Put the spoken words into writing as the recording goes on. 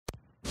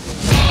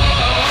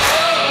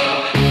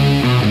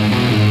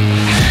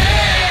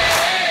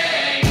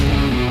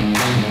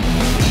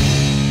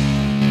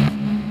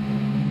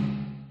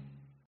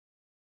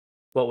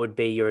what would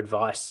be your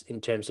advice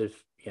in terms of,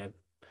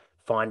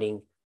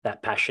 finding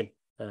that passion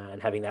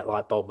and having that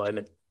light bulb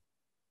moment?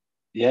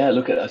 Yeah,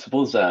 look, I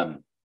suppose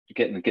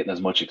getting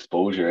as much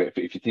exposure.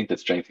 If you think that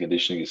strength and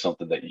conditioning is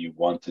something that you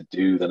want to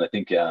do, then I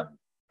think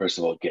first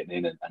of all getting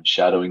in and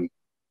shadowing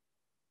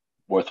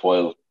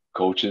worthwhile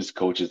coaches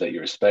that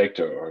you respect,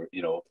 or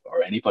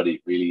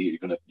anybody really.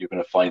 You're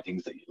gonna find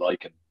things that you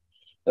like and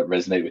that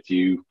resonate with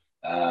you,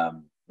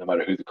 no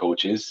matter who the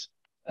coach is,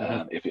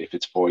 Mm-hmm. if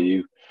it's for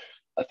you.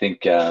 I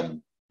think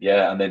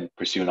yeah, and then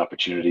pursuing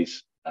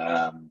opportunities.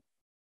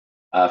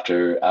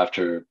 After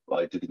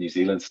I did the New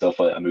Zealand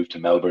stuff, I moved to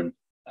Melbourne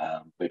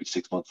maybe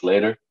 6 months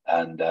later,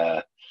 and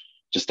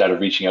just started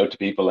reaching out to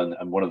people.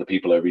 And one of the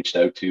people I reached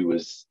out to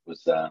was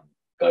a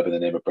guy by the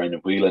name of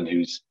Brendan Whelan,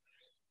 he's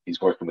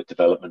working with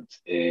development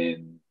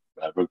in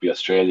Rugby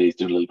Australia. He's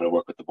doing a little bit of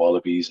work with the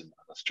Wallabies and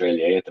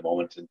Australia A at the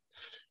moment. And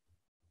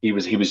he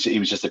was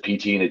just a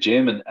PT in a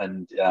gym,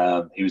 and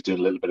he was doing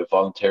a little bit of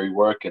voluntary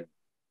work. And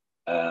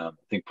I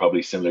think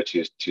probably similar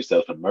to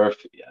yourself and Murph,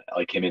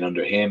 I came in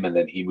under him, and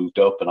then he moved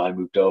up, and I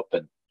moved up,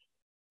 and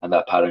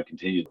that pattern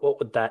continued. What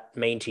would that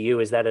mean to you?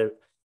 Is that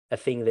a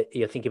thing that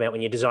you're thinking about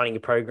when you're designing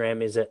your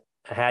program? Is it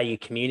how you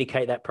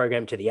communicate that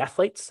program to the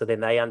athletes so then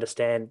they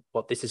understand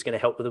what this is going to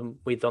help them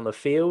with on the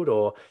field?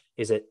 Or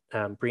is it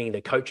bringing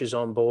the coaches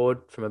on board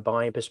from a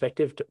buy-in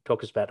perspective?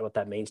 Talk us about what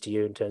that means to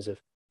you in terms of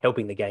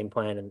helping the game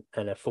plan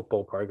and a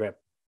football program.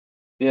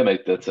 Yeah,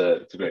 mate, it's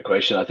a great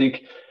question. I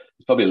think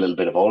it's probably a little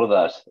bit of all of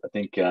that. I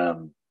think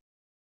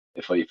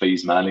if I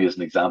use Manly as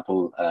an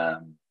example,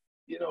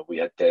 we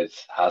had Des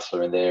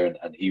Hassler in there,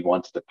 and he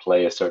wanted to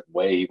play a certain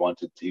way.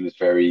 He was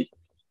very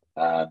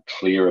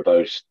clear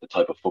about the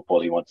type of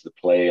football he wanted to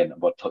play and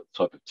what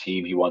type of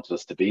team he wanted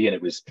us to be. And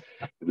it was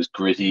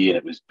gritty, and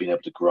it was being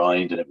able to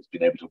grind, and it was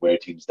being able to wear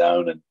teams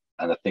down. And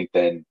I think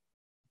then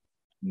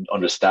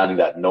understanding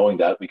that, knowing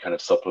that, we kind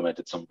of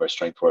supplemented some of our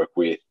strength work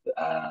with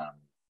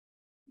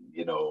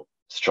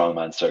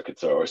strongman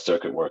circuits or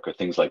circuit work or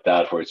things like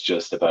that, where it's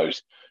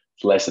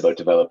less about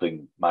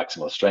developing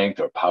maximal strength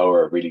or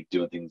power, or really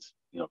doing things,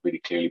 really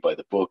clearly by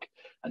the book,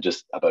 and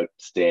just about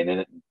staying in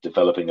it and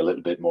developing a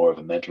little bit more of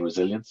a mental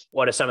resilience.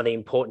 What are some of the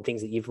important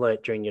things that you've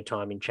learned during your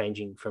time in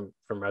changing from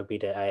rugby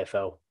to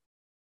AFL?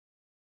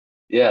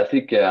 Yeah, I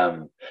think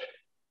a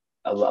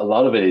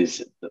lot of it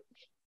is,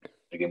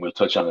 again, we'll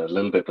touch on it a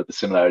little bit, but the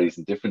similarities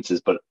and differences.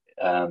 But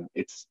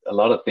it's a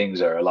lot of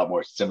things are a lot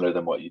more similar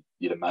than what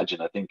you'd imagine.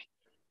 I think,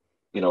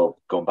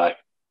 going back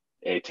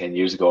 8-10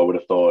 years ago, I would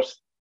have thought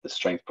the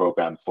strength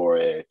program for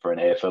an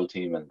AFL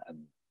team and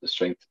the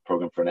strength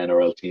program for an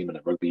NRL team and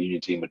a rugby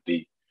union team would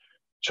be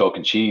chalk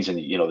and cheese, and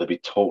they'd be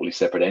totally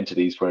separate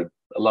entities. Where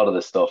a lot of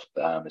the stuff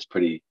is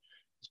pretty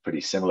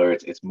similar.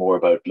 It's more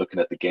about looking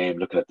at the game,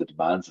 looking at the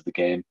demands of the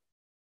game,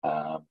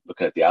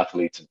 looking at the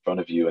athletes in front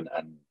of you, and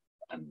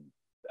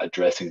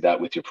addressing that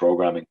with your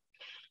programming.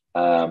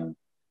 I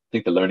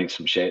think the learnings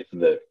from Shane,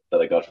 that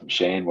I got from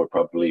Shane, were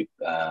probably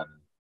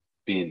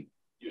being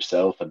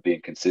yourself and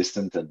being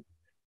consistent, and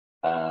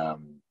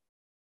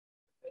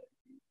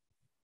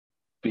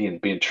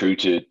being true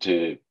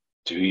to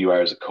who you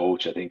are as a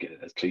coach. I think,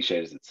 as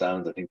cliche as it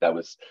sounds, I think that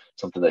was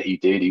something that he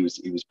did. He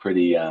was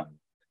pretty. I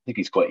think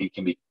he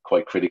can be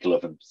quite critical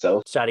of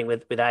himself. Starting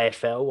with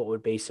AFL, what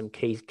would be some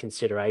key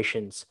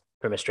considerations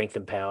from a strength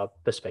and power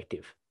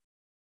perspective?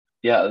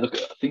 Yeah, look,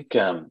 I think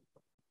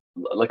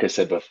like I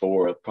said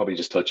before, I'll probably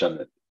just touch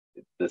on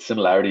the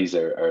similarities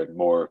are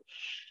more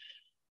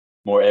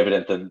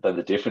evident than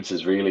the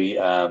differences, really.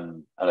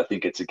 And I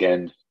think it's,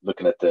 again,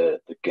 looking at the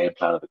game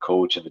plan of the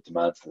coach and the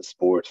demands of the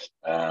sport.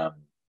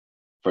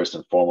 First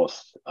and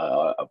foremost,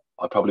 I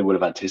probably would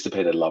have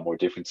anticipated a lot more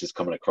differences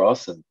coming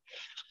across. And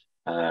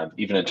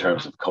even in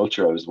terms of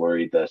culture, I was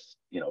worried that,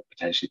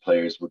 potentially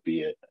players would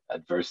be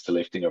adverse to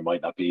lifting, or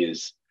might not be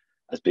as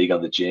big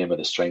on the gym and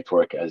the strength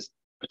work as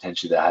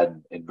potentially they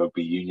had in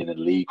rugby union and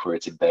league, where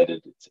it's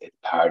embedded. It's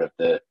part of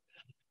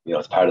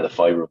it's part of the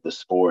fiber of the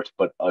sport.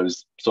 But I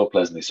was so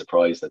pleasantly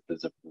surprised that there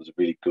was a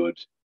really good,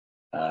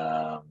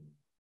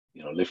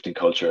 lifting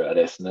culture at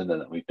Essendon,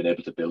 and we've been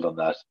able to build on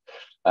that.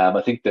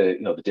 I think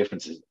the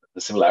differences,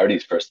 the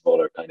similarities, first of all,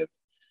 are kind of,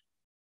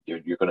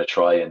 you're going to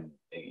try and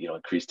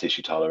increase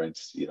tissue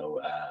tolerance.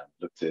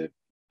 Look to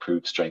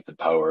improve strength and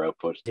power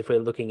output. If we're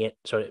looking at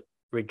sort of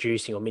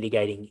reducing or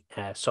mitigating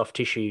soft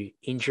tissue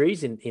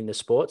injuries in the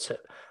sports,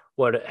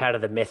 how do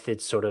the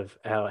methods sort of,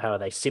 how are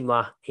they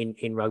similar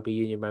in rugby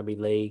union, rugby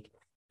league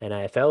and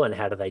AFL, and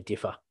how do they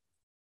differ?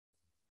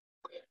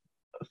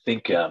 I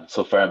think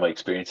so far in my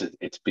experience,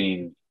 it's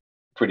been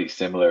pretty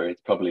similar.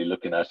 It's probably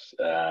looking at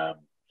the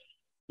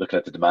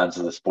demands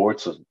of the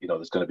sport. So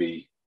there's going to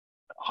be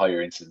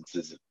higher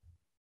incidences of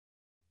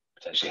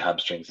potentially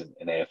hamstrings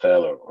in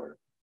AFL or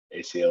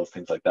ACLs,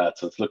 things like that.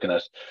 So it's looking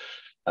at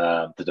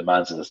the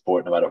demands of the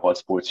sport, no matter what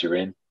sports you're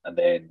in, and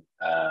then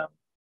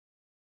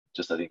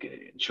just, I think,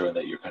 ensuring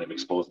that you're kind of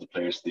exposing the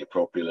players to the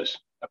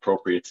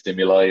appropriate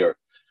stimuli, or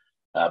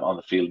on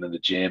the field and in the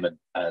gym,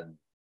 and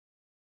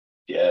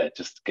yeah,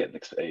 just getting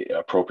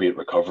appropriate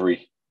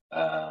recovery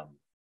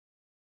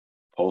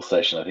post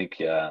session. I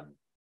think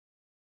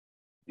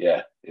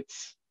yeah,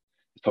 it's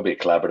probably a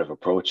collaborative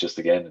approach. Just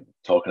again,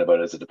 talking about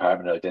it as a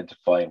department,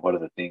 identifying what are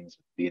the things,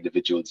 the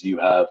individuals you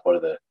have, what are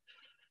the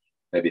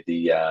maybe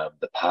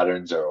the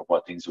patterns or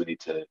what things we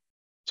need to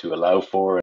allow for,